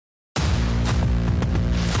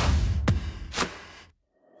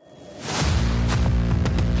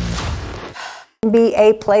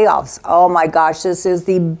NBA playoffs. Oh my gosh, this is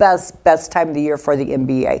the best time of the year for the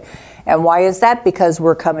NBA. And why is that? Because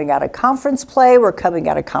we're coming out of conference play, we're coming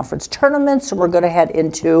out of conference tournaments, and we're going to head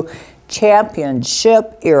into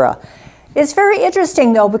championship era. It's very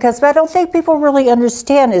interesting though, because I don't think people really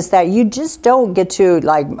understand is that you just don't get to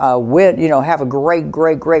like win, have a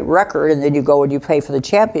great record and then you go and you play for the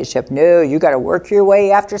championship. No, you got to work your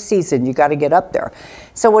way after season. You got to get up there.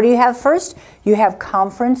 So what do you have first? You have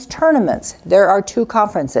conference tournaments. There are two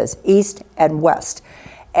conferences, East and West.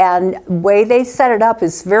 And the way they set it up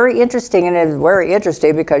is very interesting, and it's very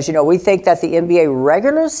interesting because, we think that the NBA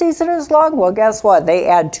regular season is long. Well, guess what? They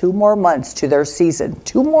add 2 more months to their season,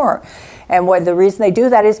 2 more. And the reason they do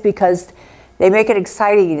that is because they make it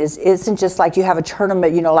exciting. It isn't just like you have a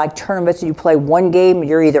tournament, like tournaments and you play 1 game and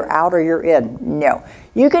you're either out or you're in. No,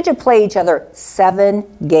 you get to play each other 7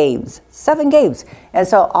 games, 7 games. And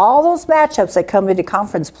so all those matchups that come into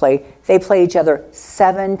conference play, they play each other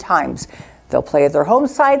 7 times. They'll play at their home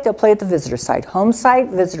site, they'll play at the visitor site, home site,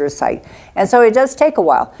 visitor site. And so it does take a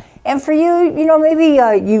while. And for you, maybe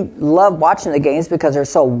you love watching the games because they're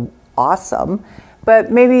so awesome,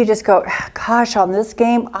 but maybe you just go, gosh, on this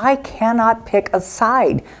game, I cannot pick a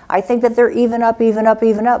side. I think that they're even up.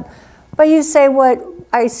 But you say, what?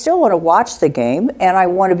 I still want to watch the game and I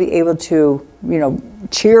want to be able to,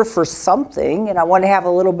 cheer for something, and I want to have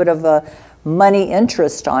a little bit of a money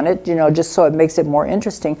interest on it, just so it makes it more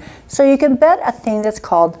interesting. So you can bet a thing that's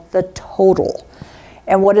called the total.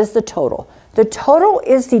 And what is the total? The total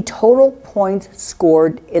is the total points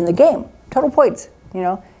scored in the game. Total points,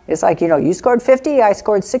 It's like, you scored 50, I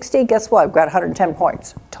scored 60, guess what? I've got 110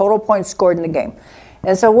 points. Total points scored in the game.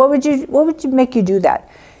 And so what would make you do that?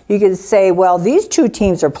 You could say, well, these 2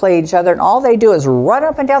 teams are playing each other and all they do is run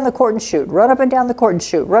up and down the court and shoot, run up and down the court and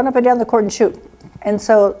shoot, run up and down the court and shoot. And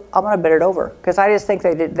so I'm going to bet it over because I just think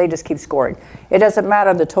they just keep scoring. It doesn't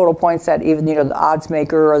matter the total points that even, the odds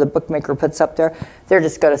maker or the bookmaker puts up there. They're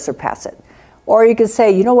just going to surpass it. Or you could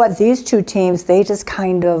say, you know what, these 2 teams, they just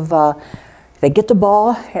kind of, they get the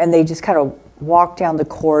ball and they just kind of walk down the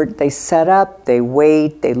court. They set up, they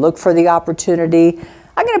wait, they look for the opportunity.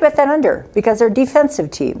 I'm going to bet that under because they're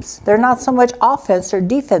defensive teams. They're not so much offense, they're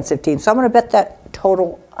defensive teams. So I'm going to bet that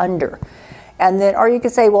total under. And then, or you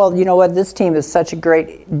could say, well, you know what, this team is such a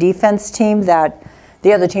great defense team that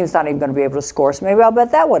the other team's not even going to be able to score. So maybe I'll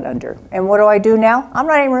bet that one under. And what do I do now? I'm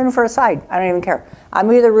not even rooting for a side. I don't even care.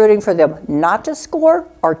 I'm either rooting for them not to score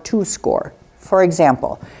or to score. For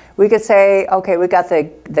example, we could say, okay, we got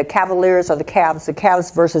the Cavaliers or the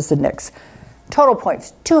Cavs versus the Knicks. Total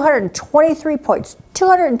points, 223 points,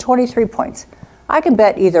 223 points. I can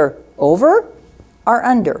bet either over or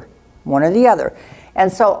under, one or the other. And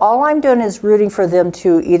so all I'm doing is rooting for them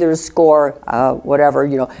to either score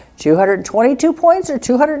 222 points or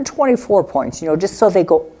 224 points, just so they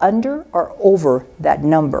go under or over that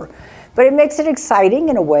number. But it makes it exciting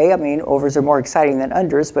in a way. I mean, overs are more exciting than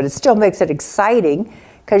unders, but it still makes it exciting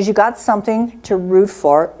because you got something to root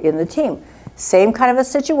for in the team. Same kind of a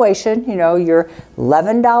situation, your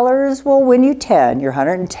 $11 will win you 10, your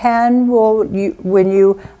 110 will win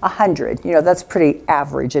you 100. That's pretty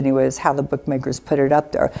average anyways, how the bookmakers put it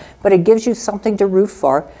up there. But it gives you something to root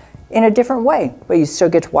for in a different way. But you still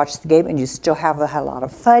get to watch the game and you still have a lot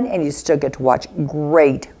of fun and you still get to watch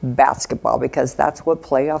great basketball because that's what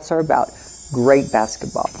playoffs are about, great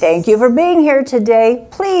basketball. Thank you for being here today.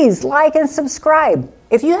 Please like and subscribe.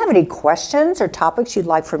 If you have any questions or topics you'd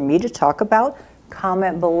like for me to talk about,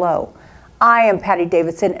 comment below. I am Patty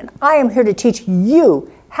Davidson, and I am here to teach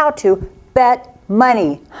you how to bet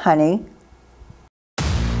money, honey.